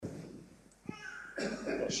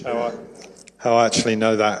How I actually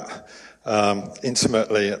know that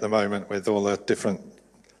intimately at the moment with all the different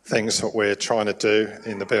things that we're trying to do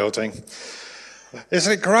in the building.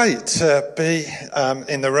 Isn't it great to be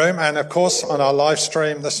in the room? And of course, on our live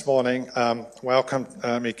stream this morning, welcome.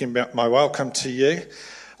 You can be my welcome to you.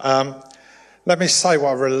 Let me say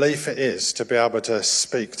what a relief it is to be able to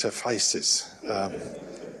speak to faces.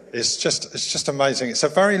 It's just amazing. It's a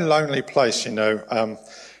very lonely place,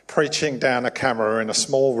 preaching down a camera in a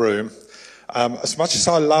small room. As much as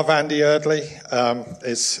I love Andy Eardley,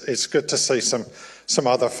 it's good to see some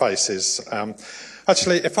other faces.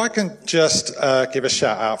 Actually, if I can just give a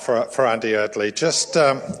shout out for Andy Eardley, just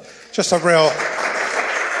a real.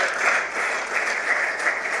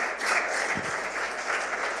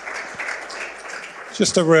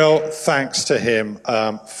 Just a real thanks to him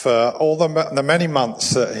for all the many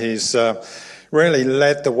months that he's really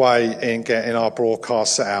led the way in getting our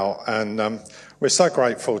broadcasts out, and we're so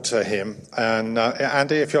grateful to him. And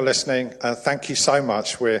Andy, if you're listening, thank you so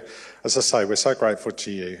much. As I say, we're so grateful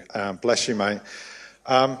to you. Bless you, mate.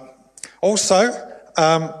 Also,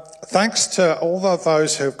 thanks to all of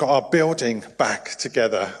those who've got our building back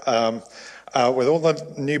together. With all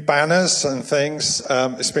the new banners and things,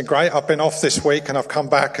 it's been great. I've been off this week and I've come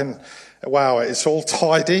back and wow, it's all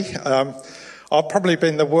tidy. I've probably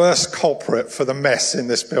been the worst culprit for the mess in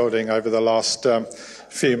this building over the last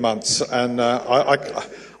few months, and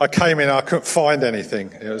I came in, I couldn't find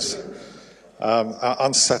anything. It was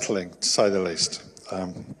unsettling, to say the least.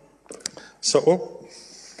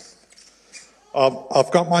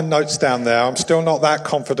 I've got my notes down there. I'm still not that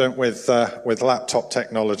confident with laptop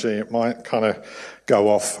technology. It might kind of go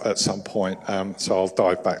off at some point, so I'll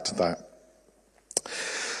dive back to that.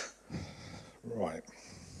 Right.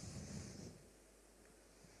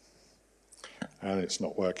 And it's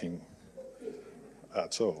not working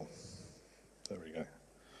at all. There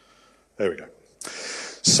we go.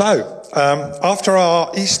 So, after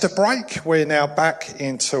our Easter break, we're now back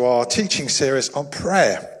into our teaching series on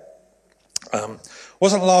prayer.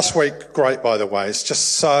 Wasn't last week great, by the way? It's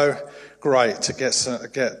just so great to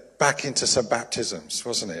get back into some baptisms,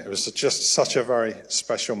 wasn't it? It was just such a very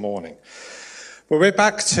special morning. Well, we're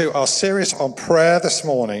back to our series on prayer this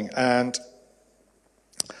morning, and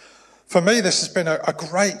for me, this has been a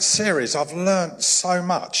great series. I've learned so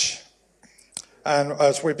much. And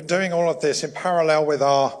as we've been doing all of this in parallel with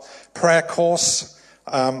our prayer course,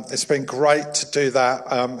 it's been great to do that.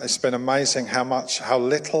 It's been amazing how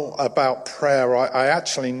little about prayer I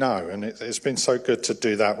actually know, and it's been so good to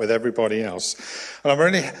do that with everybody else. And I'm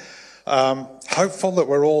really hopeful that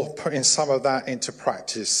we're all putting some of that into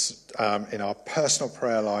practice in our personal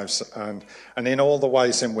prayer lives and in all the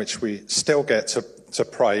ways in which we still get to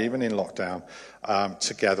pray, even in lockdown,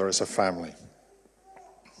 together as a family.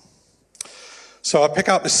 So I pick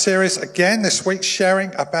up the series again this week,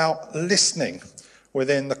 sharing about listening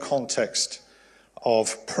within the context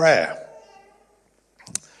of prayer.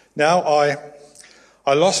 Now, I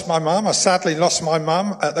lost my mum. I sadly lost my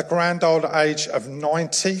mum at the grand old age of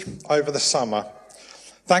 90 over the summer.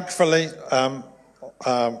 Thankfully,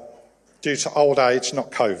 due to old age, not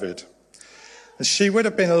COVID. And she would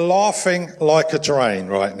have been laughing like a drain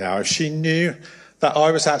right now if she knew that I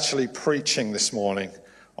was actually preaching this morning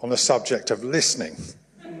on the subject of listening.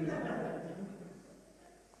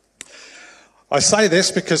 I say this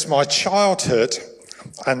because my childhood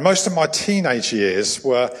and most of my teenage years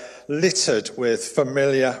were littered with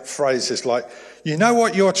familiar phrases like, "You know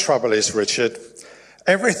what your trouble is, Richard?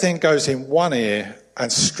 Everything goes in one ear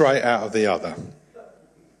and straight out of the other."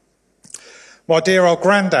 My dear old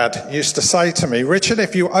granddad used to say to me, "Richard,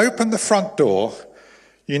 if you open the front door,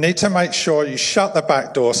 you need to make sure you shut the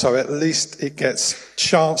back door so at least it gets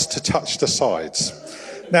chance to touch the sides."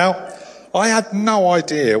 Now, I had no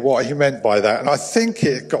idea what he meant by that, and I think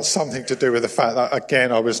it got something to do with the fact that,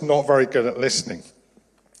 again, I was not very good at listening.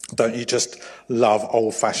 Don't you just love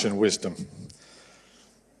old-fashioned wisdom?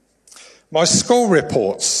 My school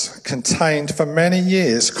reports contained for many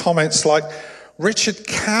years comments like, "Richard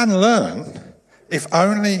can learn if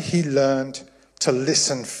only he learned to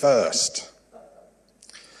listen first."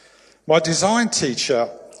 My design teacher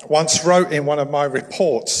once wrote in one of my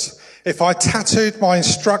reports, "If I tattooed my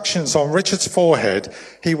instructions on Richard's forehead,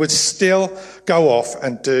 he would still go off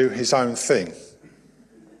and do his own thing."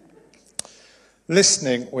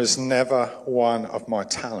 Listening was never one of my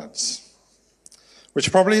talents,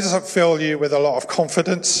 which probably doesn't fill you with a lot of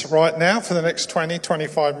confidence right now for the next 20,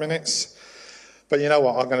 25 minutes. But you know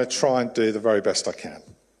what? I'm going to try and do the very best I can.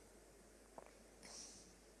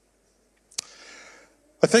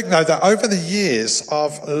 I think, though, that over the years,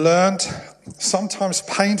 I've learned sometimes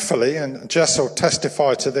painfully, and Jess will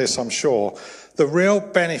testify to this, I'm sure, the real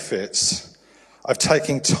benefits of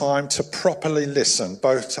taking time to properly listen,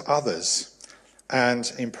 both to others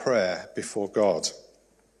and in prayer before God.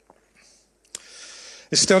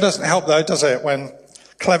 It still doesn't help, though, does it, when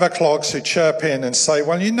clever clogs who chirp in and say,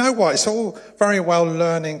 well, you know what, it's all very well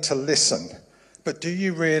learning to listen, but do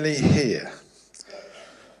you really hear?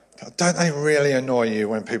 Don't they really annoy you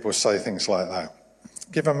when people say things like that?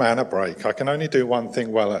 Give a man a break. I can only do one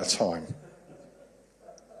thing well at a time.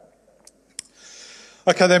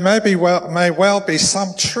 Okay, there may well be some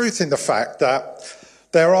truth in the fact that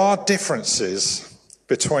there are differences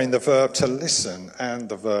between the verb to listen and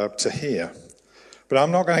the verb to hear. But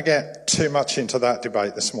I'm not going to get too much into that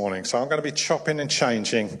debate this morning, so I'm going to be chopping and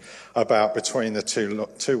changing about between the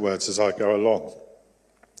two words as I go along.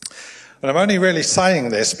 And I'm only really saying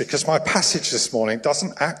this because my passage this morning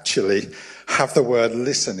doesn't actually have the word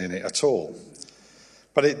listen in it at all.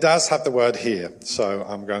 But it does have the word hear, so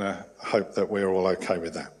I'm going to hope that we're all okay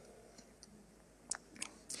with that.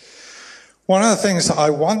 One of the things that I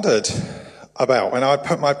wondered about when I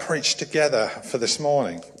put my preach together for this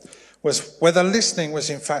morning was whether listening was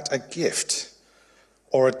in fact a gift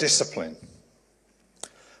or a discipline.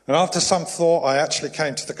 And after some thought, I actually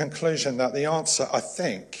came to the conclusion that the answer, I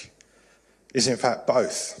think, is in fact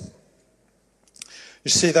both. You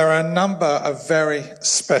see, there are a number of very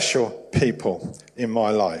special people in my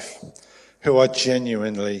life who are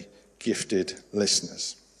genuinely gifted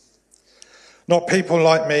listeners. Not people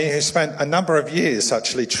like me who spent a number of years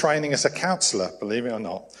actually training as a counsellor, believe it or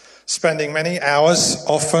not, spending many hours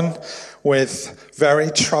often with very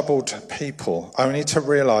troubled people, only to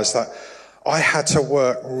realise that I had to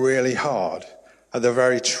work really hard at the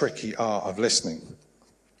very tricky art of listening.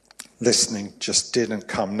 Listening just didn't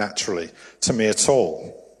come naturally to me at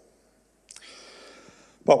all.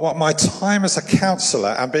 But what my time as a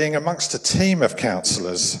counsellor and being amongst a team of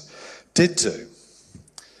counsellors did do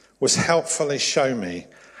was helpfully show me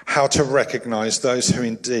how to recognise those who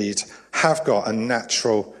indeed have got a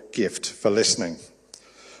natural gift for listening,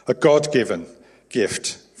 a God-given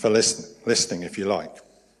gift for listening, if you like.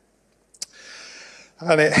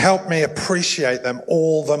 And it helped me appreciate them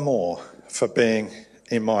all the more for being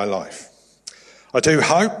in my life. I do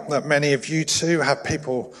hope that many of you too have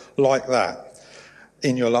people like that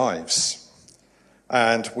in your lives.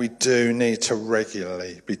 And we do need to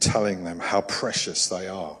regularly be telling them how precious they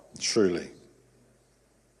are, truly.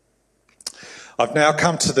 I've now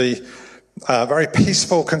come to the very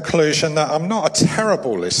peaceful conclusion that I'm not a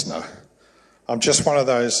terrible listener. I'm just one of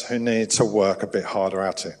those who need to work a bit harder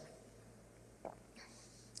at it.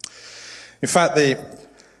 In fact, the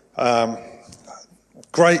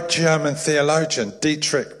great German theologian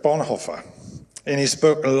Dietrich Bonhoeffer, in his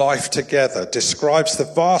book Life Together, describes the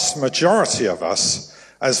vast majority of us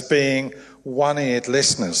as being one-eared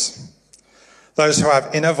listeners. Those who have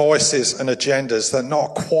inner voices and agendas that are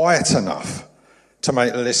not quiet enough to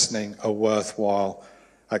make listening a worthwhile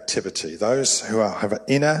activity. Those who have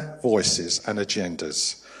inner voices and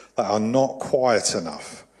agendas that are not quiet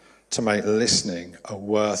enough to make listening a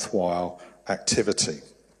worthwhile activity.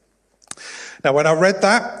 Now, when I read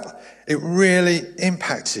that, it really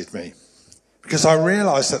impacted me because I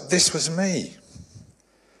realised that this was me.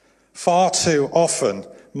 Far too often,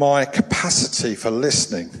 my capacity for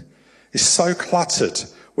listening is so cluttered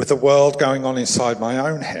with the world going on inside my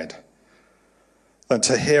own head that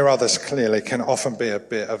to hear others clearly can often be a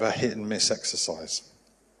bit of a hit and miss exercise.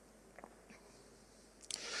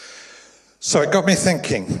 So it got me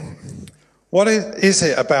thinking, what is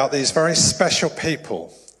it about these very special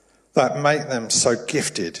people that make them so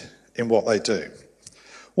gifted in what they do?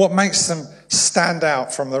 What makes them stand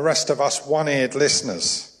out from the rest of us one-eared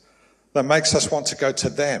listeners that makes us want to go to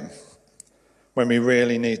them when we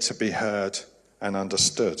really need to be heard and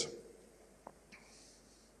understood?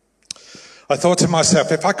 I thought to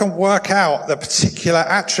myself, if I can work out the particular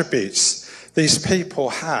attributes these people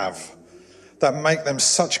have that make them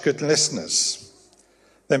such good listeners,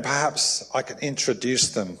 then perhaps I can introduce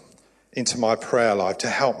them into my prayer life to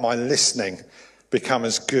help my listening become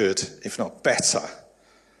as good, if not better,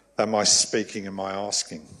 than my speaking and my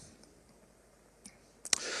asking.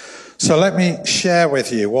 So let me share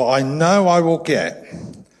with you what I know I will get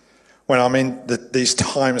when I'm in these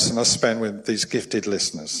times that I spend with these gifted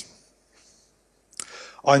listeners.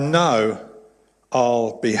 I know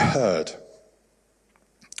I'll be heard.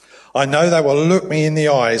 I know they will look me in the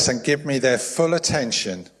eyes and give me their full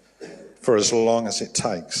attention for as long as it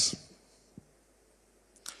takes.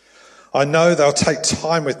 I know they'll take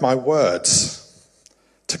time with my words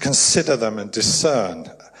to consider them and discern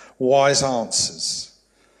wise answers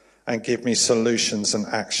and give me solutions and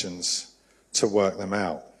actions to work them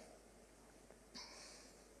out.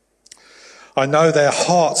 I know their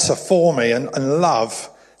hearts are for me, and love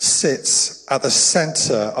sits at the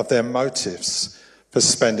centre of their motives for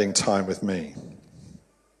spending time with me.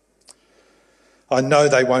 I know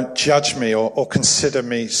they won't judge me or consider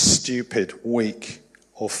me stupid, weak,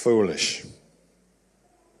 or foolish.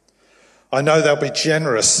 I know they'll be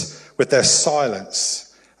generous with their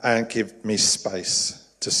silence and give me space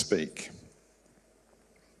to speak.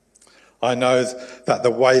 I know that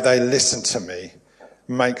the way they listen to me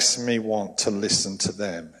makes me want to listen to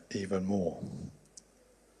them even more.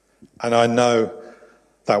 And I know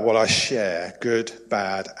that what I share, good,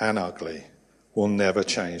 bad, and ugly, will never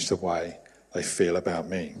change the way they feel about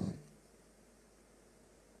me.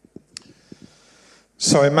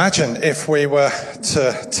 So imagine if we were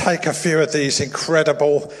to take a few of these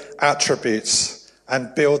incredible attributes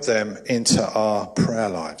and build them into our prayer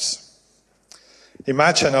lives.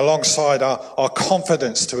 Imagine alongside our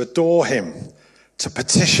confidence to adore him, to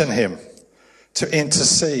petition him, to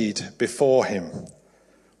intercede before him,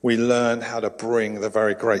 we learn how to bring the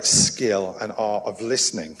very great skill and art of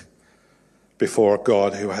listening before a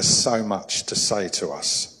God who has so much to say to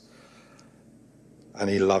us, and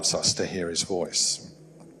he loves us to hear his voice.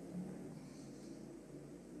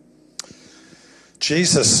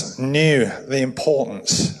 Jesus knew the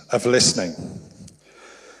importance of listening.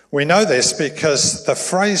 We know this because the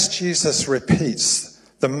phrase Jesus repeats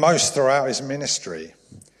the most throughout his ministry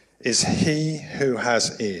is, "He who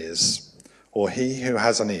has ears," or "he who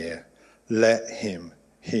has an ear, let him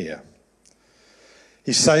hear."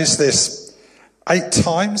 He says this 8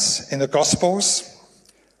 times in the Gospels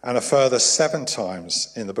and a further 7 times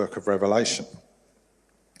in the book of Revelation.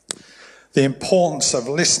 The importance of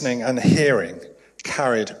listening and hearing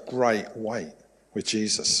carried great weight with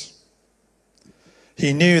Jesus.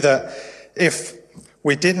 He knew that if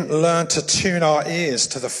we didn't learn to tune our ears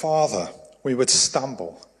to the Father, we would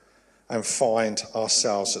stumble and find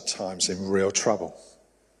ourselves at times in real trouble.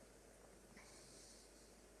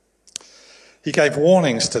 He gave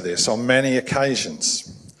warnings to this on many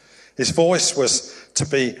occasions. His voice was to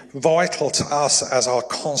be vital to us as our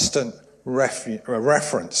constant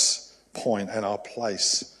reference point and our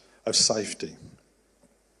place of safety.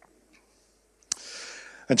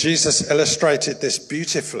 And Jesus illustrated this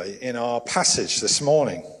beautifully in our passage this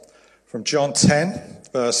morning from John 10,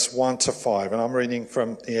 verse 1 to 5, and I'm reading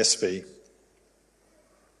from ESV.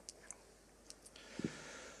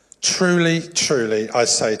 "Truly, truly, I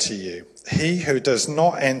say to you, he who does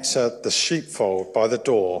not enter the sheepfold by the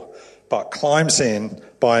door, but climbs in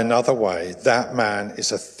by another way, that man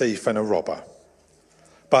is a thief and a robber.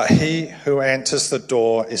 But he who enters the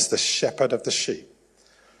door is the shepherd of the sheep.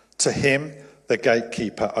 To him the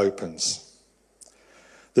gatekeeper opens.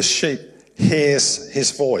 The sheep hears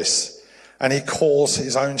his voice, and he calls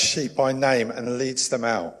his own sheep by name and leads them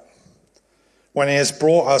out. When he has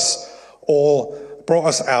brought us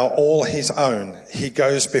out all his own, he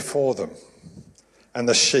goes before them, and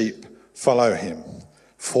the sheep follow him,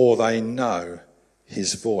 for they know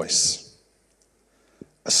his voice.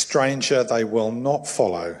 A stranger they will not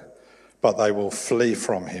follow, but they will flee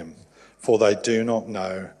from him, for they do not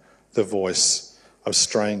know the voice of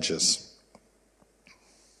strangers."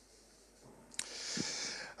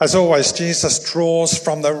 As always, Jesus draws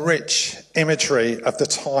from the rich imagery of the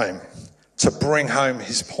time to bring home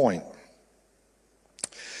his point.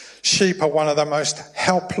 Sheep are one of the most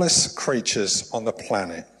helpless creatures on the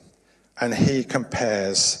planet, and he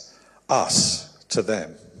compares us to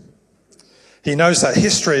them. He knows that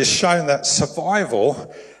history has shown that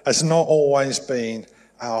survival has not always been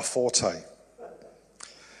our forte.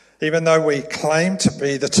 Even though we claim to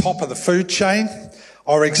be the top of the food chain,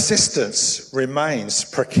 our existence remains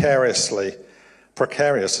precarious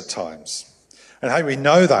at times. And hey, we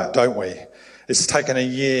know that, don't we? It's taken a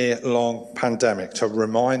year-long pandemic to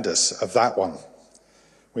remind us of that one.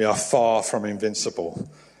 We are far from invincible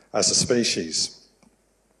as a species.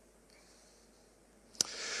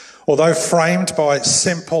 Although framed by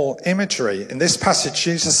simple imagery, in this passage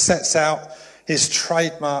Jesus sets out his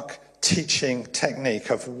trademark teaching technique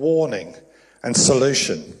of warning and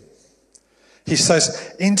solution. He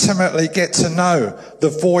says, intimately get to know the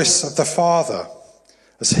voice of the Father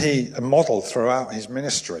as he modeled throughout his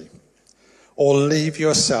ministry, or leave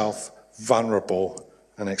yourself vulnerable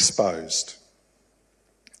and exposed.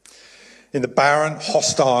 In the barren,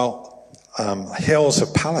 hostile hills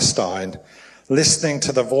of Palestine, listening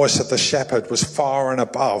to the voice of the shepherd was far and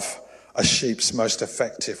above a sheep's most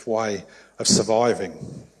effective way of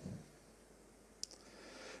surviving.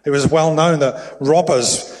 It was well known that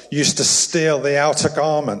robbers used to steal the outer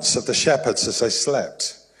garments of the shepherds as they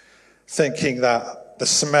slept, thinking that the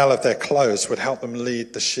smell of their clothes would help them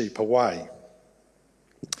lead the sheep away.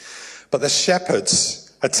 But the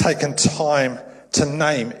shepherds had taken time to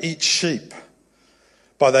name each sheep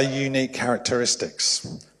by their unique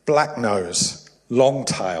characteristics: black nose, long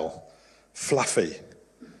tail, fluffy.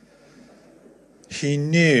 He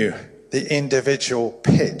knew the individual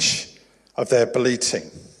pitch of their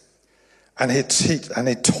bleating, and he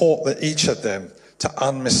taught each of them to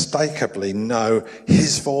unmistakably know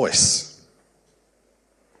his voice.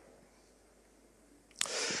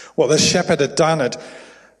 What the shepherd had done had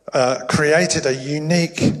created a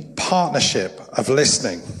unique partnership of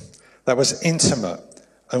listening that was intimate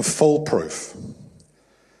and foolproof.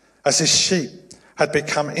 As his sheep had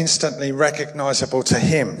become instantly recognizable to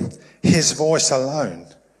him, his voice alone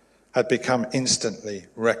had become instantly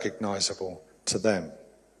recognizable to them.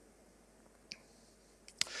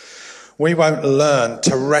 We won't learn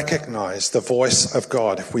to recognize the voice of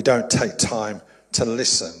God if we don't take time to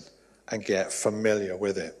listen and get familiar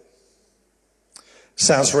with it.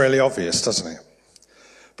 Sounds really obvious, doesn't it?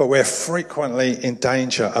 But we're frequently in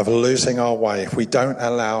danger of losing our way if we don't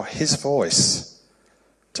allow his voice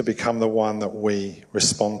to become the one that we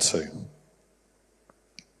respond to.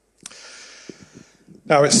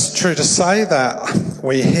 Now, it's true to say that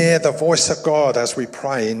we hear the voice of God as we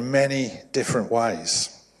pray in many different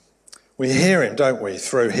ways. We hear him, don't we,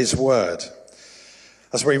 through his word.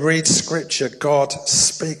 As we read scripture, God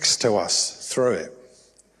speaks to us through it.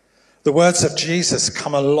 The words of Jesus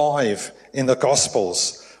come alive in the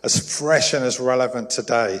Gospels, as fresh and as relevant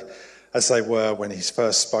today as they were when he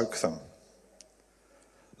first spoke them.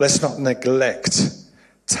 Let's not neglect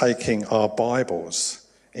taking our Bibles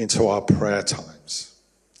into our prayer times.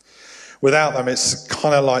 Without them, it's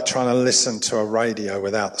kind of like trying to listen to a radio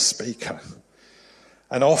without the speaker.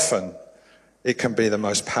 And often, it can be the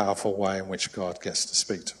most powerful way in which God gets to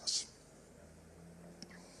speak to us.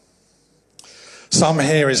 Some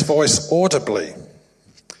hear his voice audibly.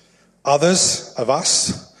 Others of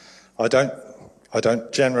us, I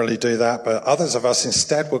don't generally do that, but others of us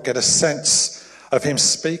instead will get a sense of him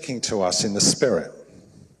speaking to us in the Spirit.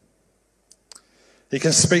 He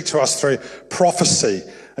can speak to us through prophecy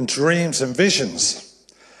and dreams and visions.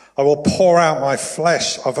 I will pour out my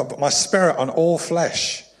spirit on all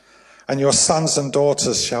flesh, and your sons and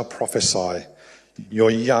daughters shall prophesy.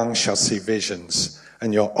 Your young shall see visions,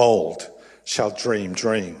 and your old shall dream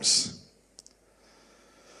dreams.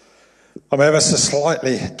 I'm ever so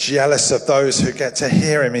slightly jealous of those who get to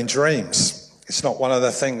hear him in dreams. It's not one of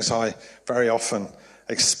the things I very often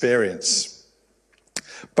experience.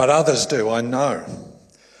 But others do, I know.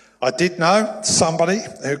 I did know somebody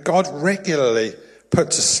who God regularly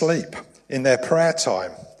put to sleep in their prayer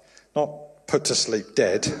time. Not put to sleep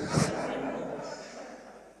dead.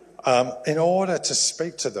 In order to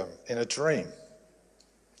speak to them in a dream.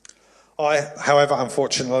 I, however,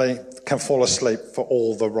 unfortunately, can fall asleep for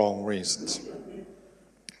all the wrong reasons.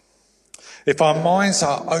 If our minds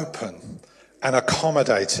are open and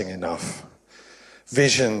accommodating enough,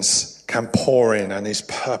 visions can pour in and his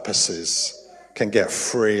purposes can get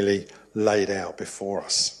freely laid out before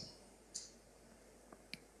us.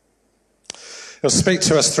 He'll speak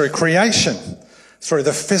to us through creation, through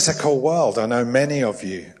the physical world. I know many of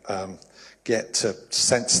you get to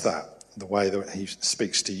sense that, the way that he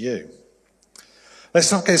speaks to you. Let's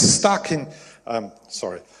not get stuck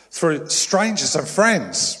through strangers and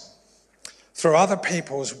friends, through other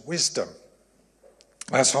people's wisdom.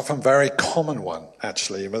 That's often a very common one,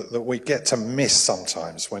 actually, that we get to miss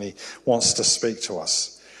sometimes when he wants to speak to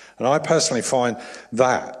us. And I personally find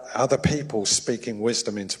that other people speaking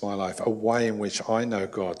wisdom into my life, a way in which I know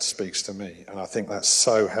God speaks to me. And I think that's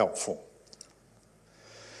so helpful.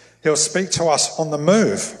 He'll speak to us on the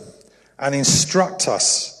move and instruct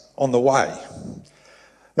us on the way.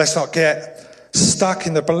 Let's not get stuck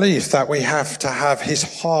in the belief that we have to have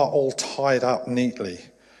his heart all tied up neatly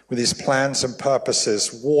with his plans and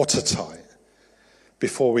purposes watertight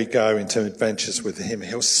before we go into adventures with him.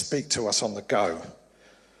 He'll speak to us on the go,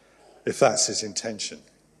 if that's his intention.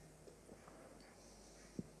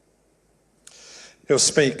 He'll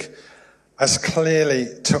speak as clearly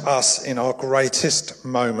to us in our greatest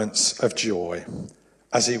moments of joy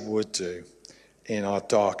as he would do in our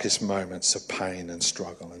darkest moments of pain and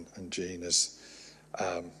struggle. And Jean has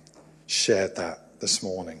shared that this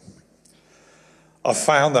morning. I've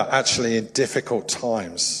found that actually in difficult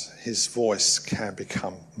times, his voice can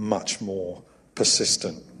become much more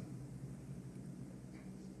persistent.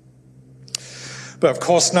 But of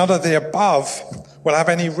course, none of the above will have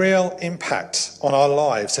any real impact on our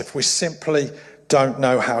lives if we simply don't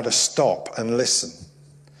know how to stop and listen.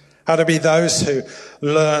 How to be those who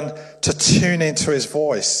learn to tune into his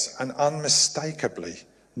voice and unmistakably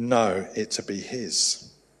know it to be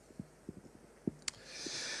his.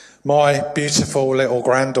 My beautiful little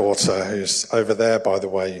granddaughter, who's over there, by the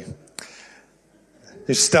way,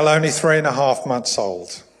 who's still only 3.5 months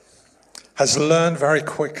old, has learned very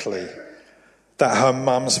quickly that her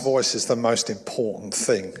mum's voice is the most important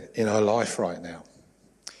thing in her life right now.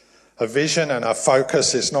 Her vision and her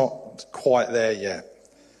focus is not quite there yet,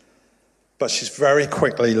 but she's very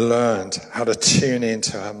quickly learned how to tune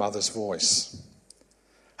into her mother's voice,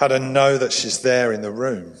 how to know that she's there in the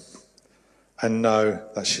room and know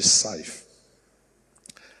that she's safe.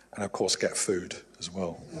 And of course, get food as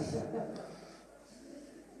well.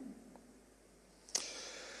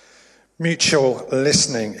 Mutual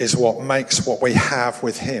listening is what makes what we have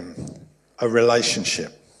with him a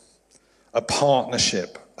relationship, a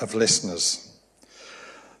partnership of listeners.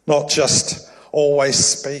 Not just always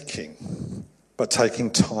speaking, but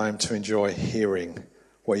taking time to enjoy hearing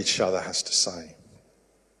what each other has to say.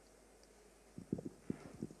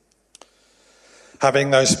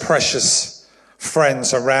 Having those precious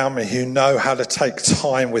friends around me who know how to take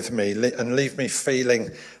time with me and leave me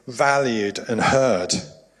feeling valued and heard.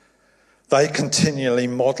 They continually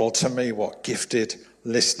model to me what gifted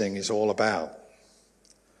listening is all about.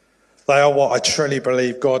 They are what I truly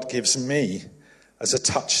believe God gives me as a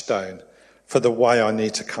touchstone for the way I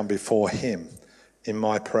need to come before him in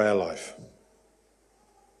my prayer life.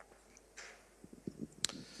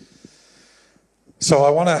 So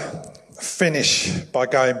I want to finish by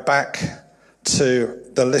going back to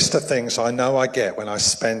the list of things I know I get when I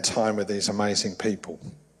spend time with these amazing people.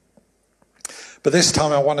 But this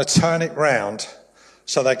time I want to turn it round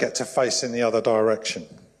so they get to face in the other direction.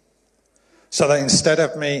 So that instead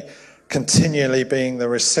of me continually being the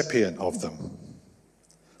recipient of them,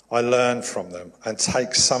 I learn from them and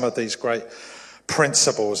take some of these great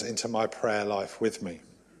principles into my prayer life with me.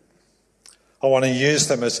 I want to use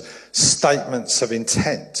them as statements of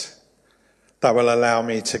intent that will allow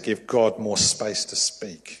me to give God more space to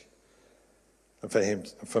speak and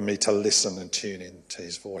for me to listen and tune in to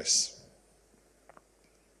his voice.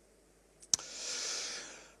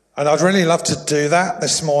 And I'd really love to do that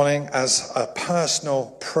this morning as a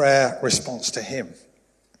personal prayer response to him.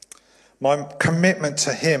 My commitment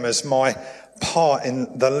to him as my part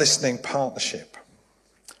in the listening partnership.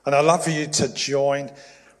 And I'd love for you to join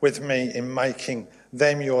with me in making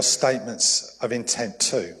them your statements of intent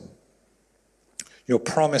too. Your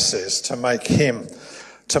promises to make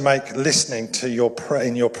listening to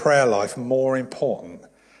in your prayer life more important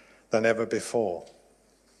than ever before.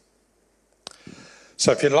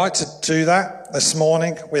 So if you'd like to do that this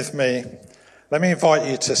morning with me, let me invite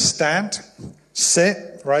you to stand,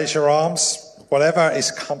 sit, raise your arms, whatever is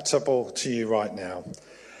comfortable to you right now.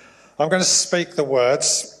 I'm going to speak the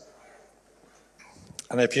words,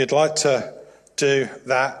 and if you'd like to do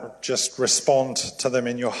that, just respond to them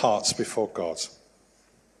in your hearts before God.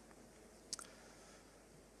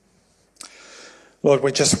 Lord,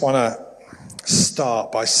 we just want to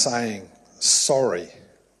start by saying sorry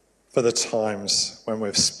for the times when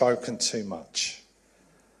we've spoken too much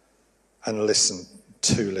and listened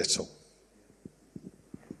too little.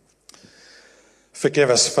 Forgive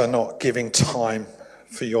us for not giving time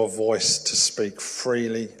for your voice to speak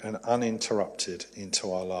freely and uninterrupted into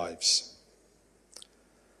our lives.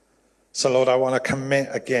 So, Lord, I want to commit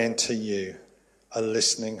again to you a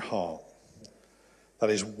listening heart that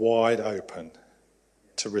is wide open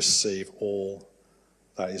to receive all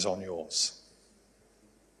that is on yours.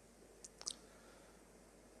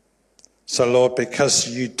 So, Lord, because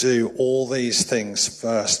you do all these things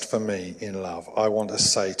first for me in love, I want to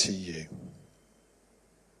say to you,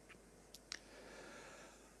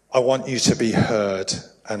 I want you to be heard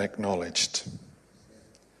and acknowledged.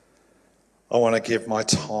 I want to give my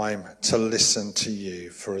time to listen to you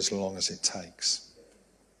for as long as it takes.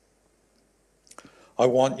 I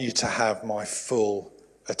want you to have my full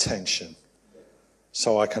attention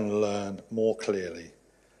so I can learn more clearly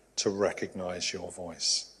to recognize your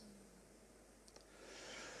voice.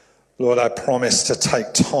 Lord, I promise to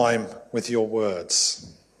take time with your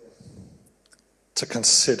words, to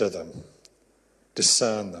consider them,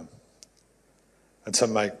 discern them, and to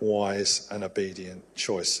make wise and obedient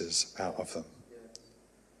choices out of them.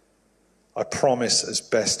 I promise as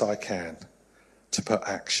best I can to put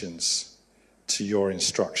actions to your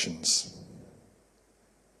instructions.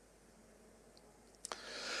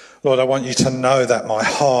 Lord, I want you to know that my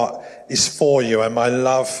heart is for you and my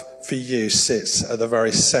love for you sits at the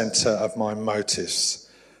very centre of my motives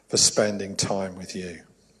for spending time with you.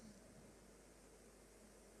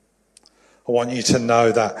 I want you to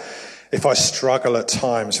know that if I struggle at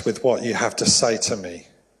times with what you have to say to me,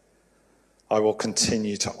 I will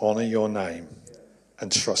continue to honour your name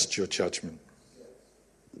and trust your judgment.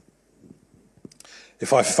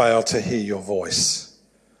 If I fail to hear your voice,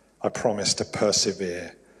 I promise to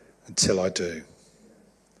persevere until I do.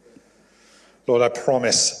 Lord, I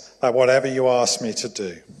promise that whatever you ask me to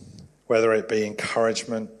do, whether it be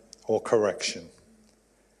encouragement or correction,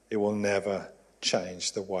 it will never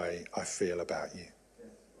change the way I feel about you.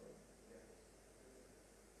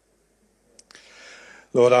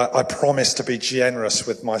 Lord, I promise to be generous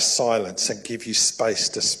with my silence and give you space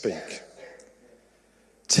to speak.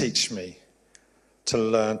 Teach me to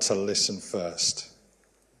learn to listen first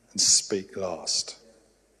and speak last.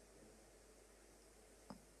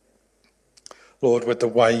 Lord, with the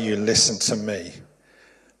way you listen to me,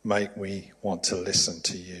 make me want to listen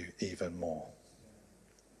to you even more.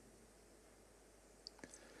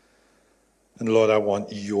 And Lord, I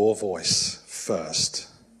want your voice first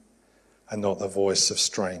and not the voice of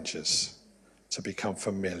strangers to become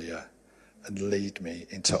familiar and lead me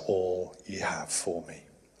into all you have for me.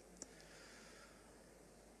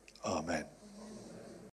 Amen.